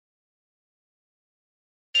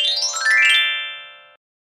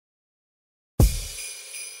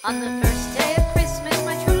On the first day of Christmas,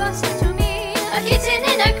 my true love sent to me a kitten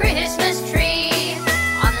in a Christmas tree.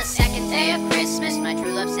 On the second day of Christmas, my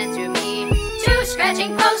true love sent to me two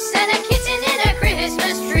scratching posts and a kitten in a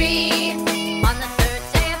Christmas tree. On the third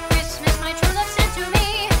day of Christmas, my true love sent to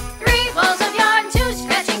me three balls of yarn, two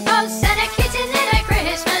scratching posts, and a kitten in a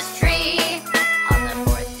Christmas tree. On the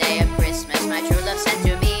fourth day of Christmas, my true love sent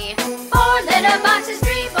to me four litter boxes,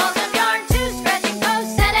 three balls of yarn, two scratching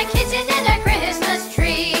posts, and a kitten in a Christmas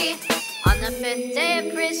tree. On the fifth day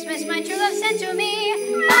of Christmas, my true love sent to me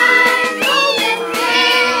five golden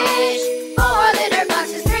fish, four litter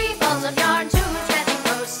boxes, three balls of yarn, two scratching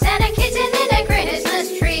posts, and a kitten in a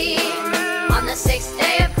Christmas tree. On the sixth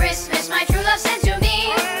day of Christmas, my true love sent to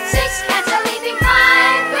me six cats a leaping,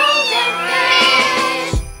 five golden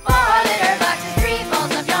fish, four litter boxes, three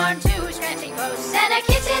balls of yarn, two scratching posts, and a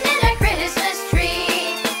kitten in a Christmas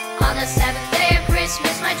tree. On the seventh day of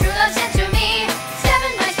Christmas, my true love sent to me